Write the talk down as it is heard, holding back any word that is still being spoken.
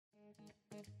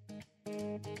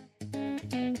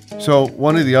So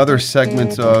one of the other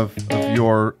segments of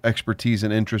your expertise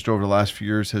and interest over the last few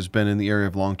years has been in the area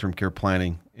of long-term care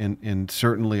planning. And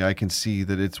certainly I can see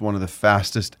that it's one of the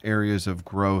fastest areas of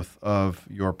growth of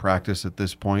your practice at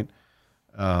this point.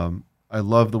 I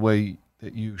love the way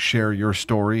that you share your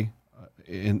story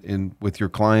in with your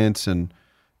clients. And,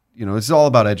 you know, it's all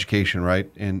about education,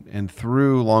 right? And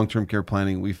through long-term care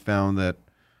planning, we found that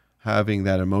having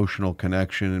that emotional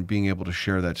connection and being able to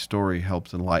share that story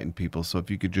helps enlighten people. So if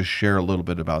you could just share a little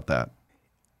bit about that.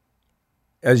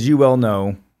 As you well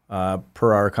know,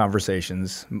 per our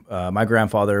conversations, my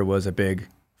grandfather was a big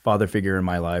father figure in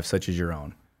my life, such as your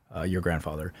own, your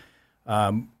grandfather.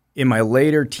 In my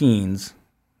later teens,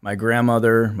 my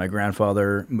grandmother, my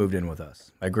grandfather moved in with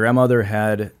us. My grandmother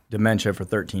had dementia for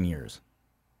 13 years.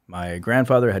 My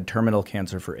grandfather had terminal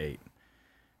cancer for 8.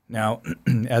 Now,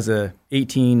 as a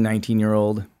 18,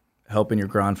 19-year-old, helping your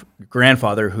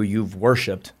grandfather, who you've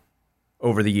worshipped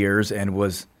over the years and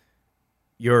was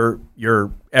your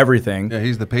everything. Yeah,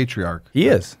 he's the patriarch. He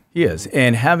is.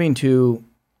 And having to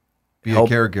be a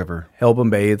caregiver, help him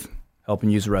bathe, help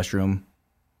him use the restroom,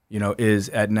 you know, is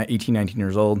at 18, 19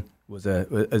 years old was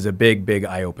a big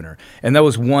eye-opener. And that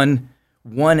was one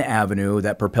avenue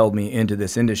that propelled me into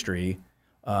this industry,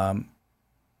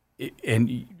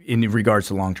 in regards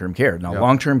to long-term care. Now,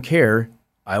 long-term care,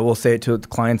 I will say it to the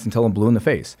clients until I'm blue in the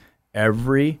face.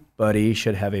 Everybody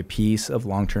should have a piece of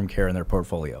long-term care in their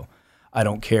portfolio. I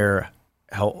don't care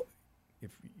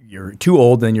if you're too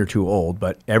old, then you're too old,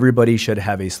 but everybody should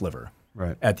have a sliver.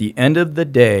 Right. At the end of the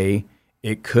day,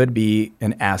 it could be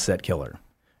an asset killer.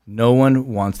 No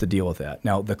one wants to deal with that.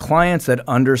 Now, the clients that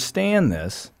understand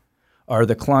this are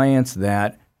the clients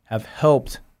that have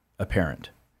helped a parent,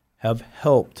 have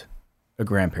helped a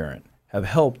grandparent, have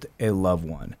helped a loved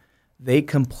one. They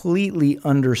completely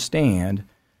understand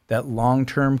that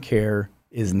long-term care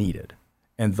is needed.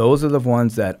 And those are the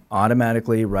ones that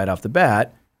automatically, right off the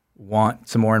bat, want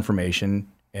some more information,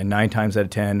 and 9 times out of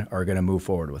 10 are going to move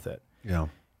forward with it. Yeah.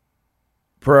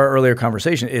 Per our earlier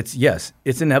conversation, it's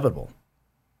inevitable.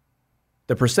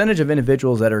 The percentage of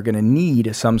individuals that are going to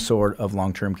need some sort of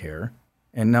long-term care,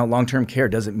 and now long-term care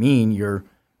doesn't mean you're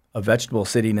a vegetable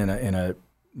sitting in a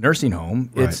nursing home.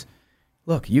 Right. It's,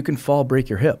 look, you can fall, break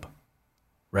your hip,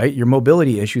 right? Your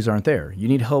mobility issues aren't there. You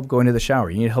need help going to the shower.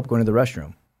 You need help going to the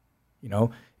restroom. You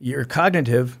know, your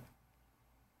cognitive,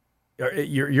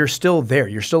 you're still there.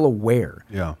 You're still aware.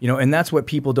 Yeah. You know, and that's what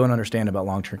people don't understand about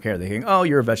long-term care. They think, oh,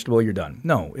 you're a vegetable, you're done.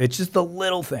 No, it's just the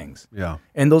little things. Yeah.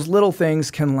 And those little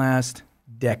things can last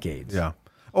decades. Yeah.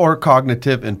 Or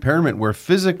cognitive impairment where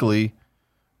physically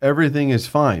everything is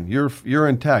fine. You're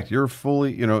intact. You're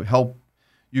fully,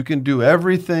 you can do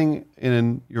everything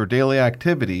in your daily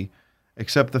activity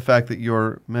except the fact that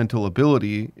your mental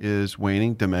ability is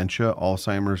waning, dementia,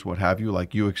 Alzheimer's, what have you,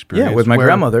 like you experienced. Yeah, with my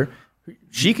grandmother,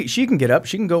 she can get up,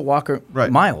 she can go walk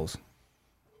miles,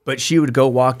 but she would go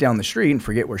walk down the street and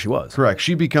forget where she was. Correct.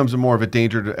 She becomes more of a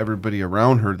danger to everybody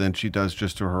around her than she does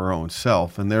just to her own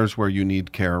self, and there's where you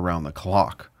need care around the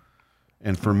clock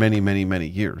and for many, many, many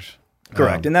years.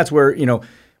 Correct. And that's where,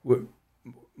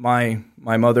 my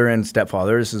mother and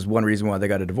stepfather, this is one reason why they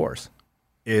got a divorce,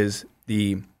 is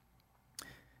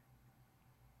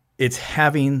it's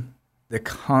having the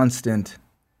constant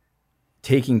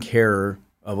taking care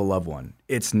of a loved one.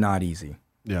 It's not easy.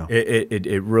 Yeah.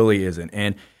 It really isn't.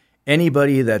 And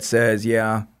anybody that says,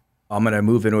 yeah, I'm going to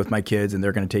move in with my kids and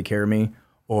they're going to take care of me,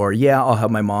 or yeah, I'll have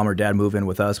my mom or dad move in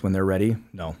with us when they're ready.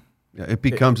 No. Yeah, it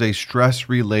becomes a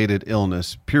stress-related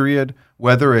illness, period.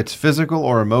 Whether it's physical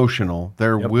or emotional,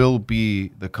 there will be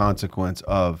the consequence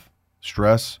of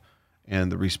stress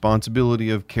and the responsibility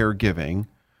of caregiving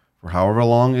for however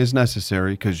long is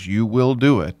necessary, because you will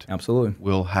do it. Absolutely.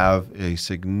 Will have a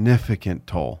significant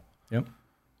toll. Yep.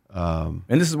 And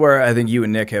this is where I think you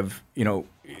and Nick have,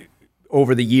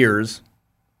 over the years,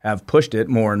 have pushed it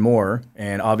more and more.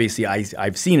 And obviously,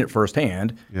 I've seen it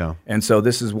firsthand. Yeah. And so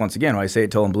this is, once again, I say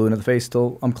it till I'm blue in the face,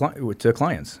 till I'm to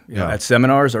clients, at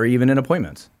seminars or even in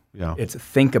appointments. Yeah. It's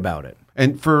think about it.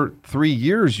 And for 3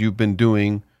 years, you've been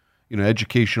doing,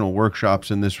 educational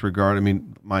workshops in this regard. I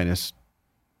mean, minus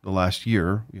the last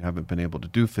year, you haven't been able to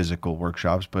do physical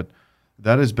workshops, but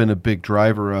that has been a big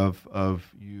driver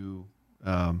of you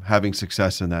having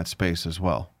success in that space as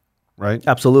well, right?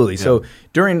 Absolutely. Yeah. So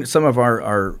during some of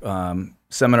our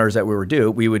seminars that we would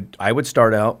do, I would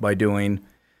start out by doing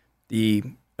the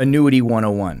Annuity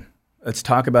 101. Let's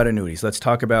talk about annuities. Let's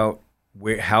talk about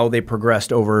how they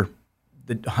progressed over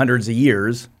the hundreds of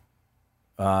years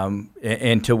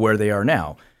and to where they are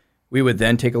now. We would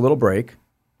then take a little break.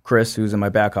 Chris, who's in my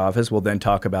back office, will then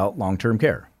talk about long-term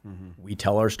care. We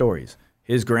tell our stories.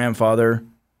 His grandfather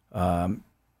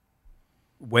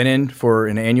went in for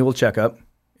an annual checkup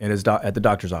at the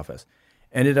doctor's office.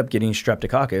 Ended up getting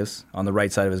streptococcus on the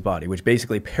right side of his body, which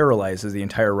basically paralyzes the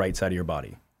entire right side of your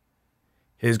body.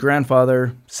 His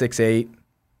grandfather, 6'8",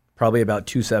 probably about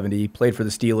 270, played for the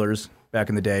Steelers back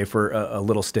in the day for a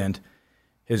little stint.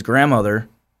 His grandmother,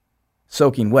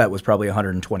 soaking wet, was probably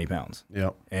 120 pounds.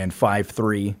 Yep. And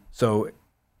 5'3". So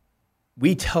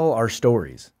we tell our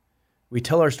stories. We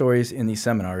tell our stories in these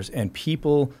seminars, and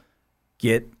people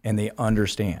get and they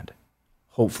understand,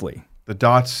 hopefully. The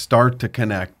dots start to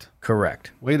connect.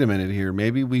 Correct. Wait a minute here.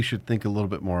 Maybe we should think a little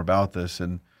bit more about this.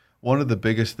 And one of the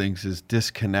biggest things is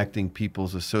disconnecting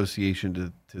people's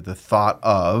association to the thought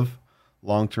of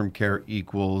long-term care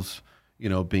equals,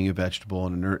 being a vegetable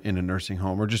in a nursing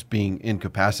home, or just being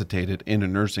incapacitated in a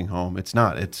nursing home. It's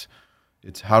not. It's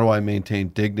how do I maintain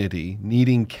dignity,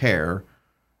 needing care,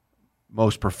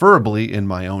 most preferably in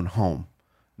my own home,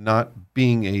 not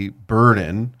being a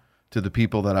burden to the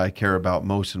people that I care about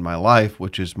most in my life,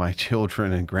 which is my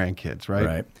children and grandkids, right?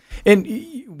 Right. And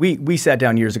we sat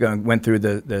down years ago and went through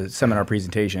the seminar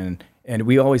presentation, and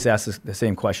we always ask the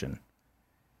same question.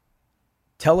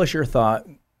 Tell us your thought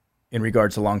in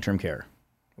regards to long-term care.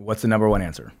 What's the number one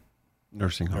answer?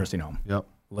 Nursing home. Nursing home. Yep.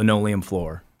 Linoleum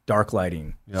floor, dark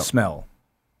lighting, Yep. smell.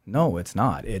 No, it's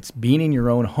not. It's being in your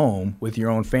own home with your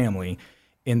own family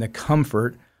in the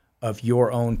comfort of your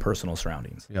own personal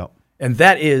surroundings. Yep. And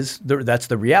that's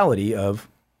the reality of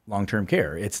long-term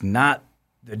care. It's not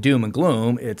the doom and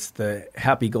gloom. It's the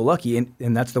happy-go-lucky,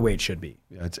 and that's the way it should be.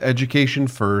 Yeah, it's education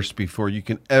first before you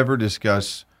can ever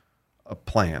discuss a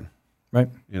plan, Right.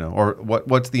 Or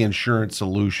what's the insurance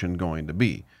solution going to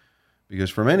be? Because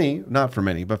for many, not for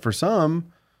many, but for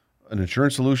some, an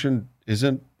insurance solution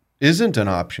isn't an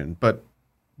option. But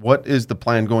what is the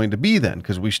plan going to be then?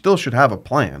 Because we still should have a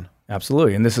plan.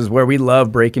 Absolutely. And this is where we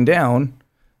love breaking down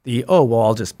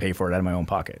I'll just pay for it out of my own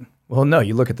pocket. Well, no,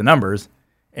 you look at the numbers,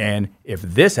 and if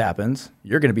this happens,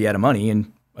 you're going to be out of money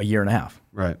in a year and a half.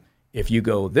 Right. If you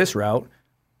go this route,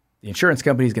 the insurance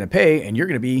company is going to pay, and you're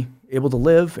going to be able to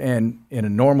live in a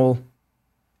normal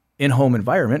in-home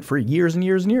environment for years and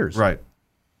years and years. Right.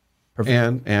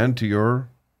 Perfect. And to your,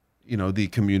 the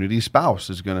community spouse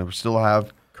is going to still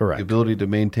have Correct. the ability to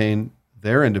maintain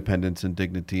their independence and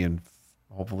dignity and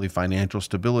hopefully financial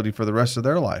stability for the rest of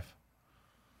their life.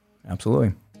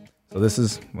 Absolutely. So this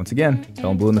is, once again,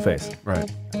 telling blue in the face.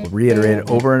 Right. We'll reiterate it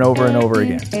over and over and over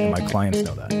again, and my clients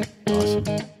know that.